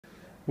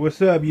What's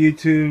up,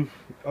 YouTube?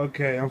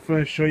 Okay, I'm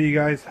going to show you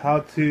guys how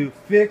to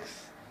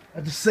fix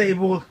a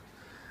disabled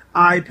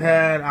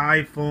iPad,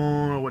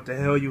 iPhone, or what the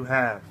hell you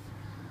have.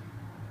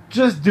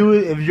 Just do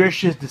it if your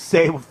shit's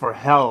disabled for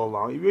hell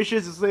long. If your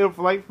shit's disabled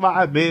for like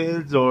 5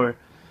 minutes or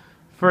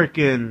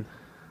freaking,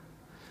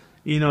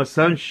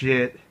 some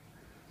shit,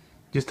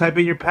 just type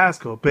in your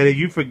passcode. But if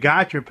you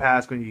forgot your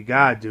passcode, you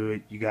gotta do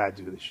it. You gotta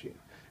do the shit.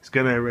 It's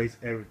gonna erase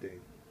everything.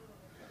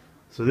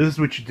 So this is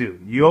what you do.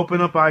 You open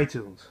up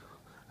iTunes.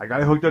 I got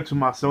it hooked up to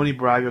my Sony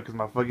Bravia because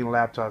my fucking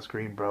laptop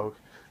screen broke.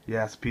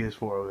 Yeah, it's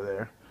PS4 over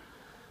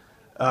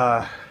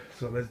there.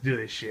 So let's do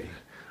this shit.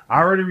 I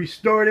already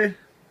restored it,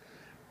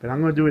 but I'm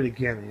gonna do it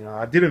again.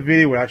 I did a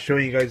video where I show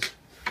you guys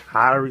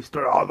how to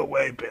restore it all the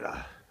way, but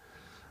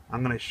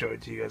I'm gonna show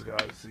it to you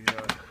guys.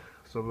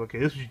 So okay,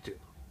 this is what you do.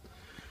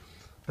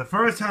 The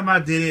first time I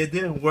did it, it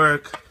didn't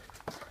work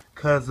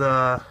because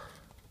I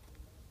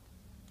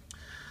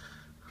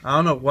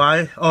don't know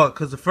why. Oh,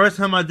 because the first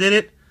time I did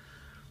it,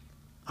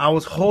 I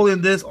was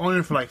holding this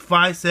only for like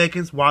 5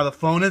 seconds while the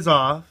phone is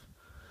off,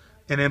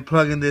 and then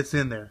plugging this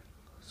in there.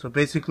 So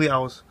basically, I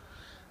was.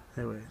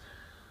 Anyway.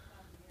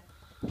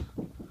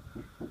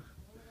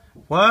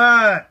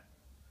 What?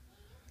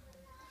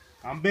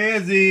 I'm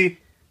busy.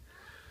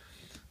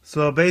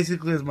 So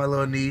basically, it's my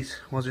little niece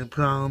wants to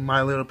put on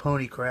My Little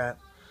Pony crap.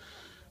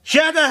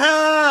 Shut the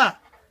hell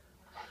up!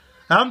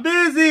 I'm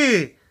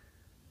busy!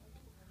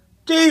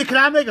 Gee, can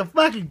I make a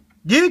fucking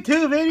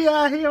YouTube video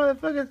out here,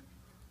 motherfuckers?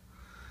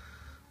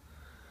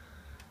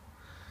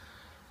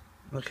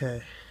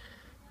 Okay.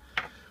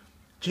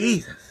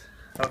 Jesus.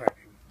 Okay.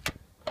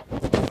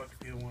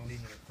 People won't leave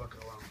me the fuck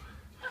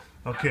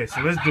alone. Okay, so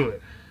let's do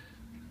it.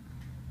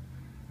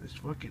 This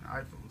fucking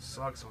iPhone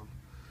sucks on.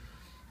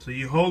 So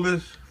you hold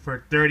this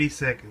for 30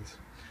 seconds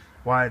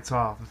while it's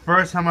off. The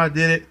first time I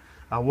did it,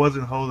 I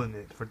wasn't holding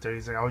it for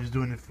 30 seconds. I was just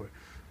doing it for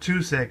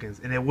 2 seconds,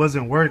 and it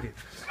wasn't working.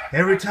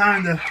 Every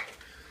time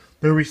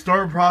the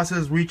restore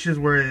process reaches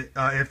where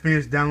it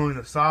finished downloading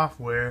the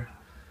software,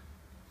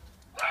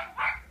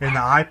 and the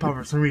iPod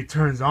for some reason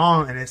turns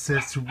on, and it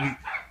says to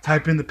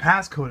type in the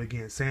passcode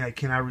again, saying I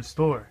cannot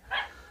restore.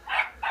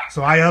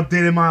 So I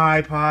updated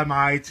my iPod,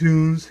 my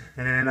iTunes,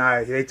 and then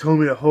they told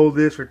me to hold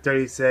this for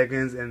 30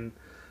 seconds and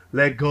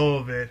let go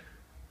of it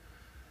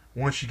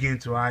once you get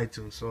into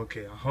iTunes. So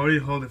okay, I'll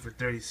hold it for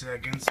 30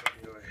 seconds.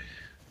 Anyway,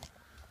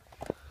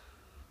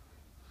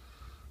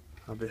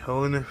 I've been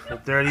holding it for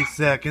 30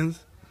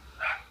 seconds.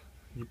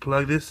 You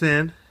plug this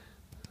in.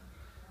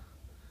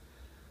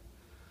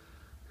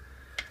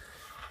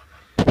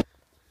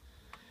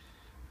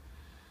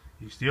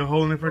 You're still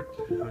holding it for,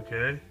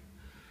 okay.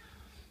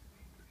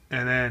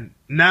 And then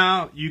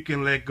now you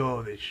can let go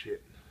of this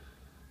shit.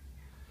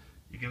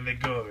 You can let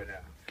go of it now.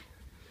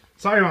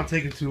 Sorry if I'm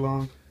taking too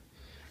long.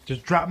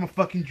 Just drop my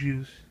fucking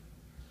juice.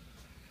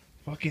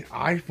 Fucking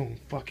iPhone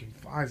fucking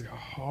 5's got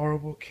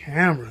horrible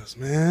cameras,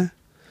 man.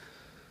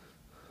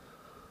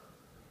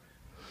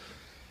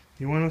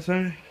 You know what I'm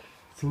saying?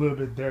 It's a little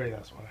bit dirty,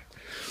 that's why.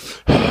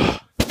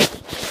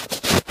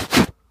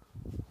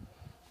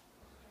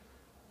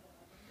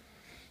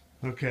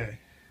 Okay.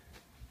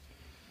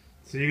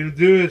 So you're gonna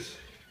do is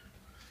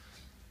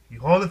you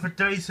hold it for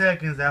 30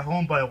 seconds, that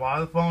home button, while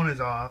the phone is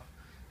off.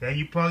 Then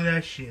you plug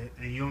that shit,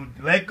 and you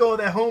let go of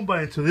that home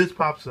button until this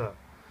pops up.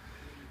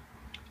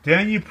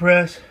 Then you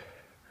press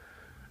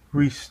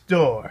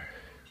restore.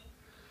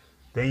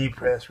 Then you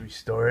press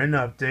restore and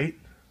update.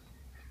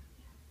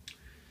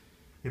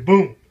 And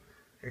boom,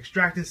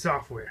 extracting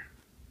software.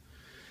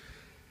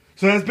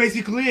 So that's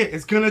basically it.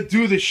 It's gonna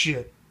do this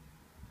shit.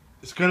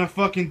 It's gonna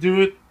fucking do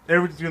it.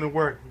 Everything's gonna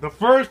work. The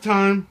first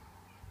time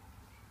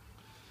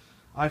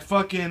I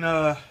fucking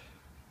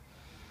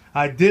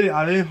I did it.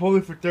 I didn't hold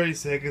it for 30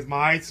 seconds.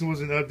 My iTunes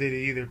wasn't updated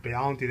either, but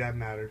I don't think that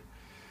mattered.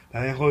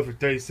 I didn't hold it for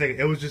 30 seconds.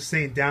 It was just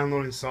saying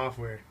downloading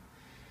software.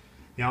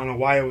 I don't know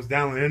why it was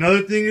downloading.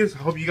 Another thing is, I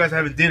hope you guys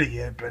haven't did it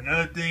yet, but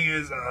another thing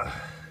is,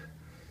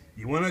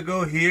 you want to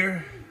go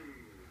here,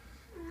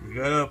 you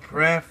go to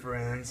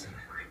preference,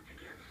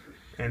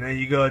 and then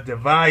you go to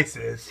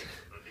devices,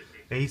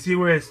 and you see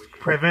where it's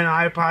prevent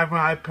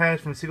iPads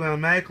from syncing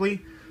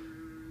automatically.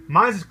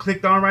 Mine's just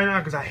clicked on right now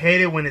because I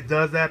hate it when it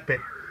does that, but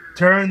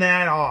turn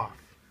that off.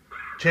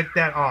 Check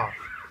that off.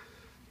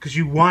 Because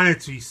you want it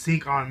to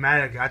sync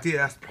automatically. I think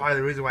that's probably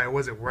the reason why it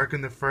wasn't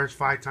working the first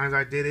 5 times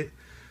I did it.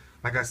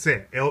 Like I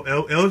said,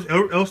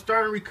 it'll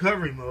start in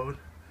recovery mode.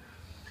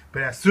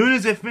 But as soon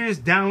as it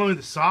finished downloading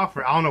the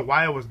software, I don't know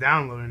why it was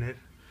downloading it.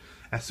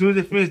 As soon as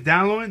it finished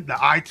downloading, the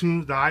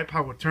iTunes, the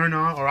iPod will turn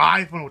on, or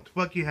iPhone, what the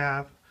fuck you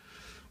have,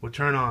 will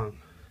turn on.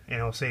 And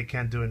it'll say it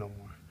can't do it no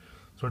more.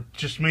 So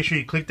just make sure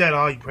you click that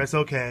off, you press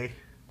OK.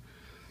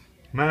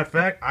 Matter of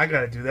fact, I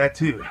gotta do that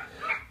too,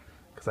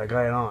 because I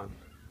got it on.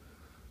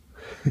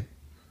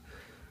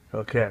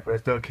 Okay, I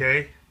pressed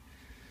OK.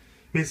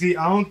 You see,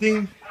 I don't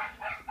think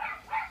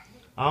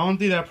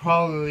that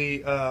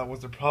probably was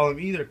the problem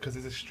either, because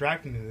it's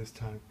extracting it this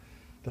time.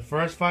 The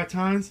first 5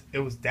 times, it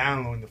was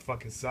downloading the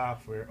fucking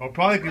software. Or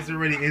probably because it's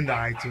already in the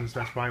iTunes,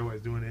 that's probably why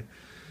it's doing it.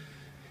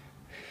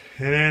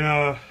 And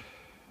then,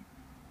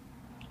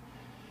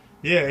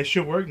 Yeah, it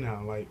should work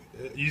now. Like,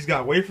 you just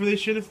gotta wait for this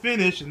shit to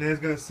finish, and then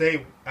it's gonna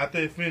say, after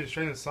it finishes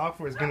training the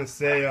software, it's gonna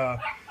say,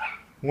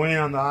 when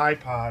on the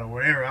iPod or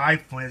whatever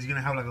iPhone is, you're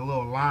gonna have like a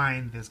little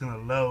line that's gonna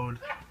load,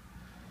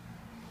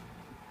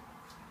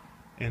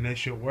 and it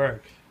should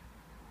work.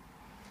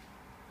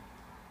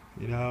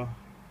 You know,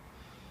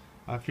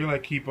 I feel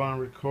like keep on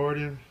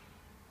recording,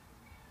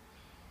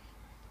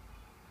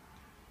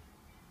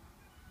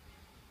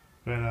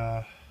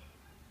 but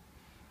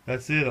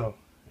that's it though.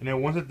 And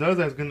then once it does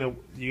that,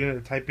 you're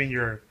gonna type in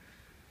your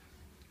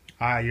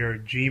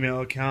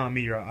Gmail account, I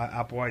mean your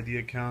Apple ID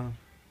account,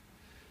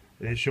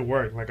 and it should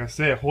work. Like I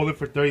said, hold it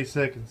for 30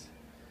 seconds.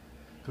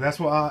 Cause that's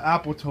what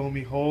Apple told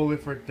me. Hold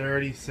it for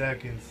 30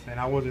 seconds, and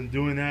I wasn't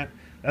doing that.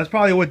 That's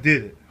probably what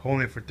did it.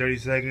 Holding it for 30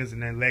 seconds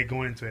and then let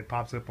go into it.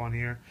 Pops up on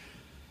here.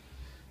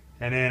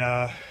 And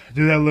then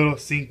do that little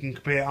sync and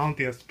compare. I don't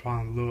think that's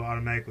probably a little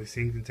automatically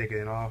sync and taking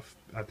it off.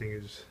 I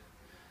think it's.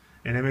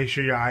 And then make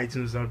sure your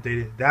iTunes is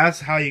updated.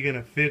 That's how you're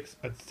gonna fix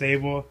a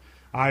stable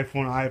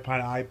iPhone,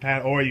 iPod,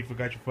 iPad, or you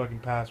forgot your fucking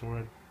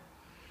password.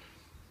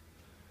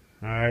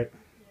 Alright.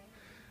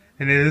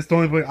 And then this the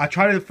only way. I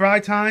tried it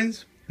 5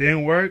 times.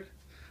 Didn't work.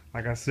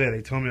 Like I said,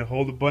 they told me to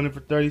hold the button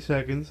for 30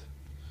 seconds.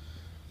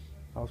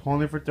 I was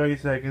holding it for 30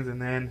 seconds, and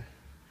then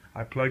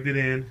I plugged it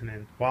in, and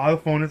then while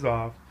the phone is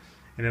off,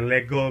 and then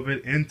let go of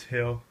it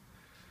until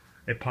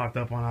it popped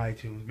up on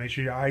iTunes. Make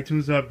sure your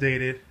iTunes is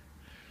updated.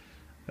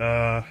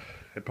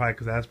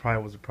 Because that's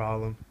probably was the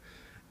problem.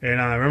 And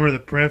remember the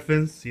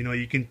preference, you know,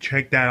 you can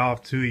check that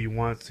off too. You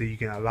want so you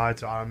can allow it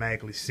to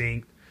automatically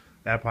sync.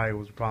 That probably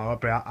was the problem.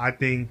 But I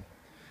think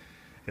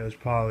it was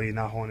probably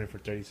not holding it for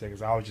 30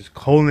 seconds. I was just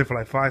holding it for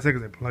like 5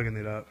 seconds and plugging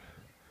it up.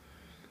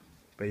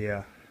 But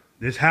yeah,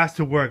 this has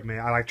to work, man.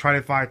 I like tried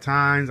it 5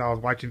 times. I was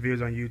watching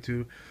videos on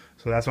YouTube,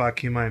 so that's why I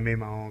came out and made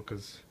my own,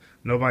 because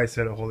nobody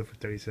said to hold it for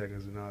 30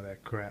 seconds and all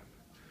that crap.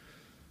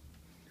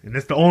 And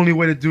that's the only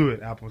way to do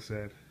it, Apple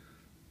said.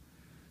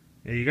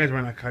 Yeah, you guys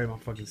might not copy my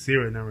fucking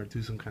serial number and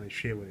do some kind of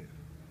shit with it.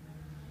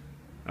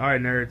 Alright,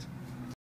 nerds.